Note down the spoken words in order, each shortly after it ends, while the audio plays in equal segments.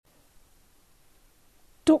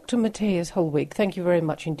Dr Matthias Holweg, thank you very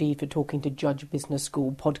much indeed for talking to Judge Business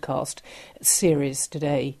School podcast series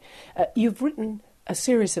today. You've written a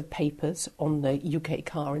series of papers on the UK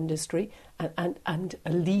car industry and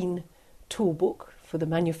a lean toolbook for the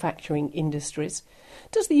manufacturing industries.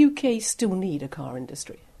 Does the UK still need a car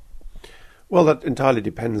industry? Well, that entirely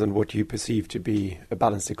depends on what you perceive to be a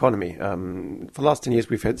balanced economy. For the last 10 years,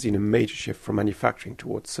 we've seen a major shift from manufacturing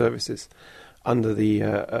towards services under the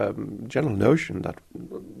general notion that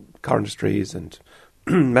car industries and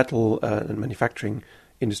metal and manufacturing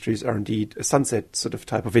industries are indeed a sunset sort of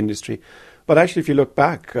type of industry. But actually, if you look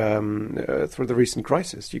back through the recent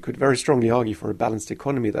crisis, you could very strongly argue for a balanced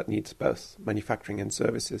economy that needs both manufacturing and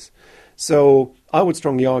services. So I would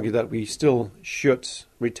strongly argue that we still should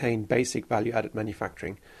retain basic value-added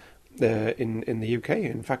manufacturing in the UK,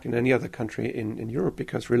 in fact in any other country in Europe,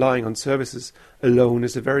 because relying on services alone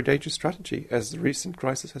is a very dangerous strategy, as the recent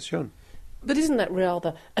crisis has shown. But isn't that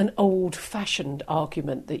rather an old-fashioned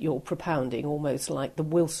argument that you're propounding, almost like the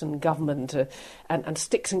Wilson government and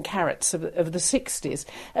sticks and carrots of the 60s?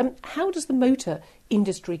 How does the motor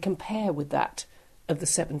industry compare with that of the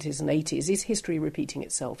 70s and 80s? Is history repeating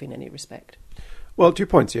itself in any respect? Well, 2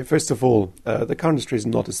 points here. First of all, the car industry is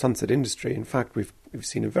not a sunset industry. In fact, we've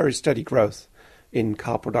seen a very steady growth in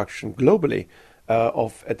car production globally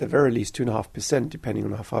of, at the very least, 2.5%, depending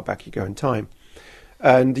on how far back you go in time.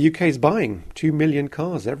 And the UK is buying 2 million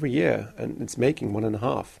cars every year, and it's making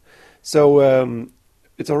 1.5. So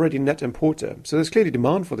it's already a net importer. So there's clearly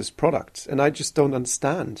demand for this product, and I just don't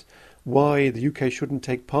understand why the UK shouldn't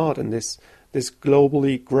take part in this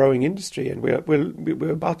globally growing industry. And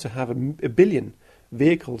we're about to have a billion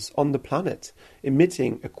vehicles on the planet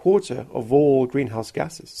emitting a quarter of all greenhouse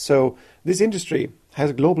gases. So this industry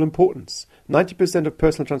has global importance. 90% of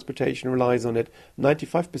personal transportation relies on it.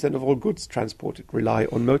 95% of all goods transported rely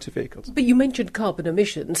on motor vehicles. But you mentioned carbon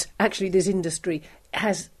emissions. Actually, this industry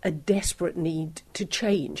has a desperate need to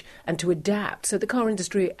change and to adapt. So the car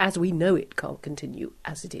industry, as we know it, can't continue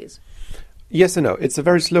as it is. Yes and no. It's a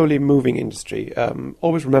very slowly moving industry.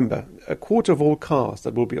 Always remember, a quarter of all cars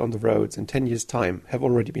that will be on the roads in 10 years' time have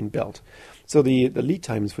already been built. So the lead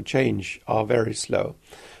times for change are very slow.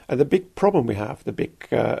 And the big problem we have, the big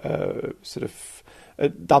sort of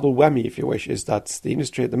double whammy, if you wish, is that the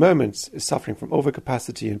industry at the moment is suffering from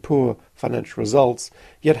overcapacity and poor financial results,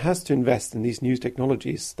 yet has to invest in these new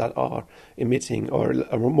technologies that are emitting or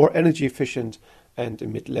are more energy efficient and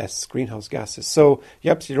emit less greenhouse gases. So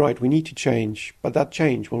you're absolutely right, we need to change, but that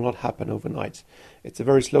change will not happen overnight. It's a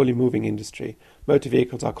very slowly moving industry. Motor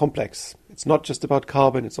vehicles are complex. It's not just about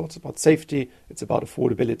carbon, it's also about safety, it's about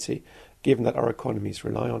affordability, given that our economies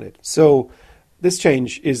rely on it. So this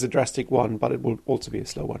change is a drastic one, but it will also be a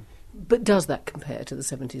slow one. But does that compare to the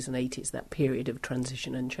 70s and 80s, that period of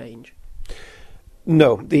transition and change?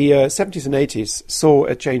 No, the 70s and 80s saw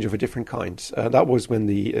a change of a different kind. That was when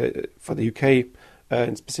for the UK,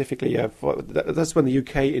 and specifically, that's when the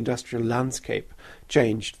UK industrial landscape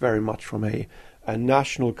changed very much from a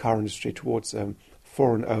national car industry towards a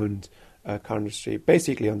foreign-owned car industry,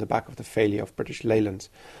 basically on the back of the failure of British Leyland.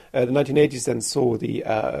 The 1980s then saw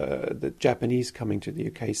the Japanese coming to the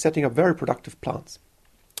UK, setting up very productive plants.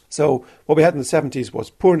 So what we had in the 70s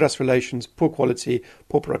was poor industrial relations, poor quality,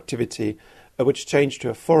 poor productivity, which changed to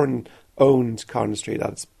a foreign-owned car industry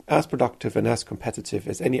that's as productive and as competitive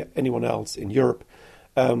as anyone else in Europe,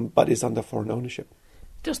 but is under foreign ownership.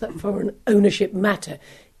 Does that foreign ownership matter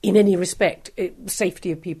in any respect?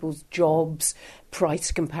 Safety of people's jobs,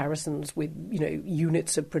 price comparisons with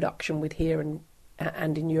units of production with here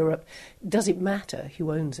and in Europe. Does it matter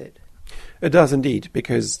who owns it? It does indeed,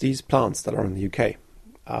 because these plants that are in the UK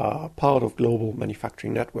are part of global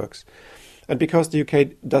manufacturing networks. And because the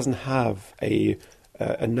UK doesn't have a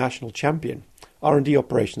national champion, R&D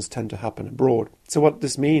operations tend to happen abroad. So what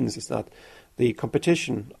this means is that the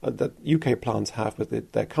competition that UK plants have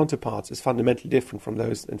with their counterparts is fundamentally different from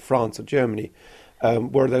those in France or Germany,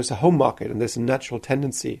 where there's a home market and there's a natural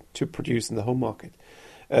tendency to produce in the home market.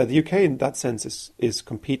 The UK, in that sense, is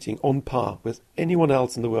competing on par with anyone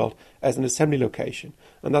else in the world as an assembly location,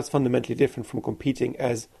 and that's fundamentally different from competing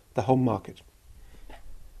as the home market.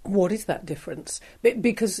 What is that difference?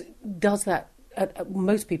 Because does that,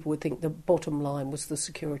 most people would think the bottom line was the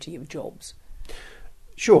security of jobs.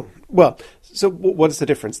 Sure. Well, so what is the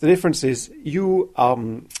difference? The difference is you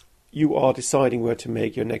are deciding where to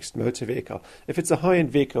make your next motor vehicle. If it's a high-end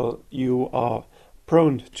vehicle, you are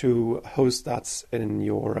prone to host that in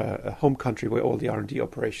your home country where all the R&D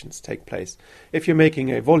operations take place. If you're making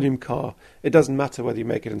a volume car, it doesn't matter whether you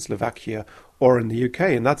make it in Slovakia or in the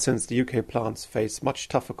UK. In that sense, the UK plants face much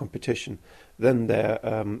tougher competition than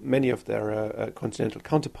many of their continental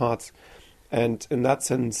counterparts. And in that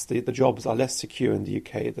sense, the jobs are less secure in the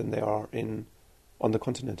UK than they are on the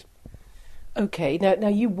continent. Okay, now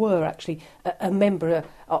you were actually a member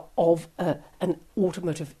of an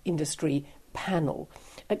automotive industry panel.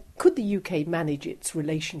 Could the UK manage its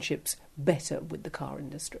relationships better with the car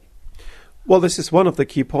industry? Well, this is one of the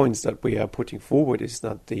key points that we are putting forward, is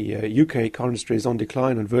that the UK car industry is on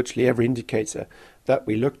decline on virtually every indicator that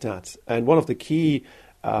we looked at. And one of the key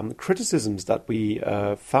criticisms that we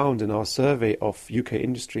found in our survey of UK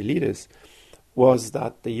industry leaders was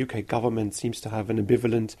that the UK government seems to have an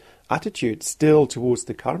ambivalent attitude still towards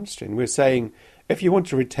the car industry. And we're saying, if you want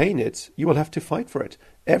to retain it, you will have to fight for it.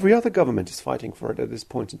 Every other government is fighting for it at this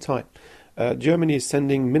point in time. Germany is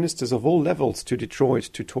sending ministers of all levels to Detroit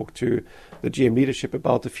to talk to the GM leadership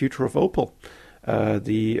about the future of Opel.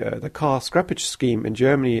 The car scrappage scheme in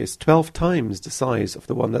Germany is 12 times the size of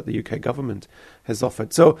the one that the UK government has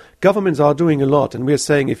offered. So governments are doing a lot, and we're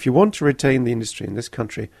saying if you want to retain the industry in this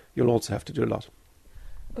country, you'll also have to do a lot.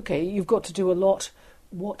 Okay, you've got to do a lot.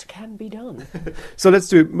 What can be done? So let's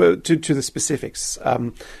do to the specifics.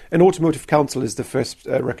 An automotive council is the first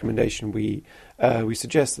recommendation we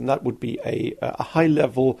suggest, and that would be a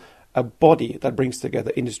high-level body that brings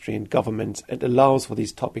together industry and government and allows for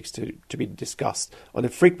these topics to be discussed on a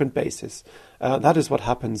frequent basis. That is what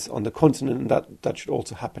happens on the continent, and that should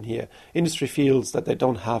also happen here. Industry feels that they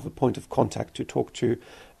don't have a point of contact to talk to,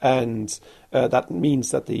 and that means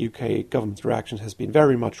that the UK government's reaction has been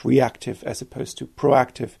very much reactive as opposed to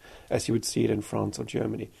proactive, as you would see it in France or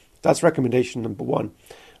Germany. That's recommendation number one.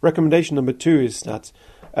 Recommendation number two is that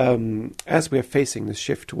as we are facing this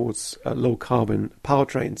shift towards low-carbon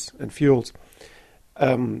powertrains and fuels,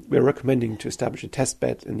 we're recommending to establish a test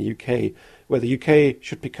bed in the UK, where the UK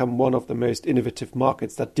should become one of the most innovative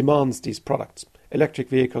markets that demands these products, electric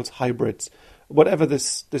vehicles, hybrids, whatever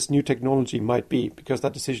this new technology might be, because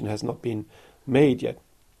that decision has not been made yet.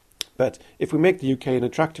 But if we make the UK an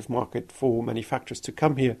attractive market for manufacturers to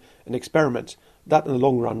come here and experiment, that in the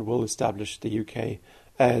long run will establish the UK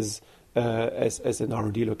as an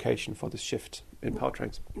R&D location for this shift in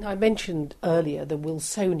powertrains. Now, I mentioned earlier the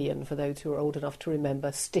Wilsonian, for those who are old enough to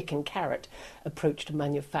remember, stick and carrot approach to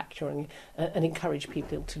manufacturing and encourage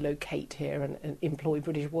people to locate here and employ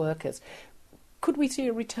British workers. Could we see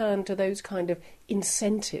a return to those kind of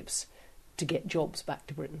incentives to get jobs back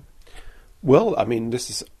to Britain? Well, I mean, this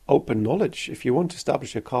is open knowledge. If you want to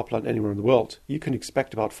establish a car plant anywhere in the world, you can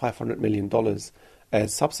expect about $500 million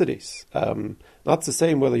as subsidies. That's the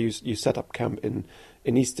same whether you set up camp in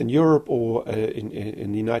Eastern Europe or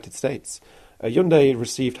in the United States. Hyundai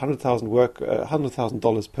received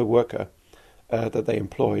 $100,000 per worker that they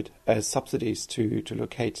employed as subsidies to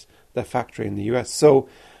locate their factory in the US. So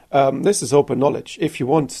this is open knowledge. If you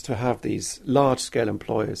want to have these large-scale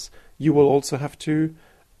employers, you will also have to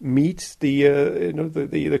meet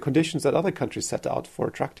the conditions that other countries set out for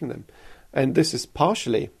attracting them. And this is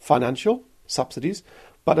partially financial subsidies,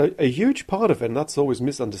 but a huge part of it, and that's always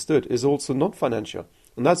misunderstood, is also non-financial.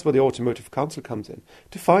 And that's where the Automotive Council comes in,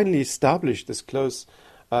 to finally establish this close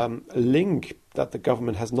link that the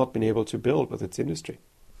government has not been able to build with its industry.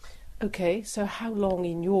 Okay, so how long,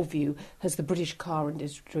 in your view, has the British car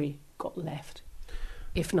industry got left,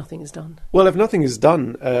 if nothing is done? Well, if nothing is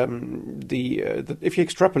done, if you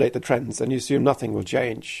extrapolate the trends and you assume nothing will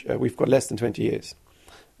change, we've got less than 20 years.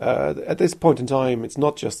 At this point in time, it's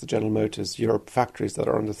not just the General Motors Europe factories that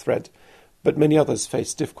are on the thread, but many others face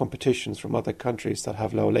stiff competitions from other countries that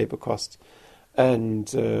have lower labour costs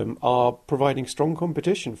and are providing strong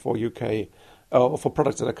competition for UK for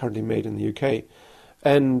products that are currently made in the UK.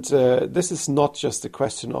 And this is not just a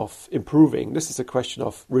question of improving. This is a question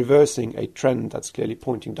of reversing a trend that's clearly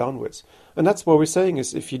pointing downwards. And that's what we're saying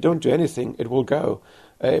is if you don't do anything, it will go.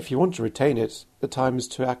 If you want to retain it, the time is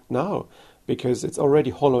to act now, because it's already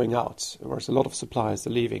hollowing out, whereas a lot of suppliers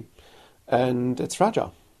are leaving. And it's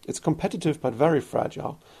fragile. It's competitive, but very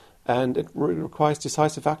fragile. And it requires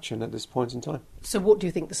decisive action at this point in time. So what do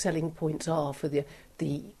you think the selling points are for the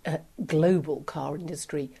global car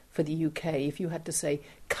industry for the UK? If you had to say,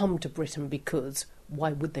 come to Britain because,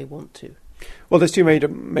 why would they want to? Well, there's two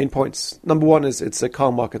main points. Number one is it's a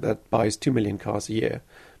car market that buys 2 million cars a year,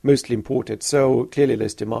 mostly imported. So clearly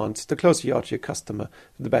there's demand. The closer you are to your customer,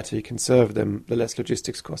 the better you can serve them, the less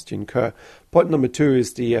logistics cost you incur. Point number two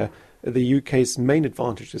is the UK's main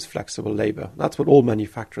advantage is flexible labour. That's what all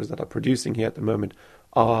manufacturers that are producing here at the moment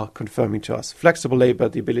are confirming to us. Flexible labour,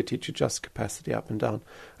 the ability to adjust capacity up and down.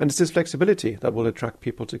 And it's this flexibility that will attract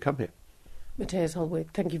people to come here. Matthias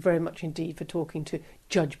Holweg, thank you very much indeed for talking to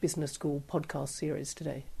Judge Business School podcast series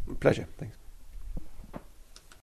today. Pleasure. Thanks.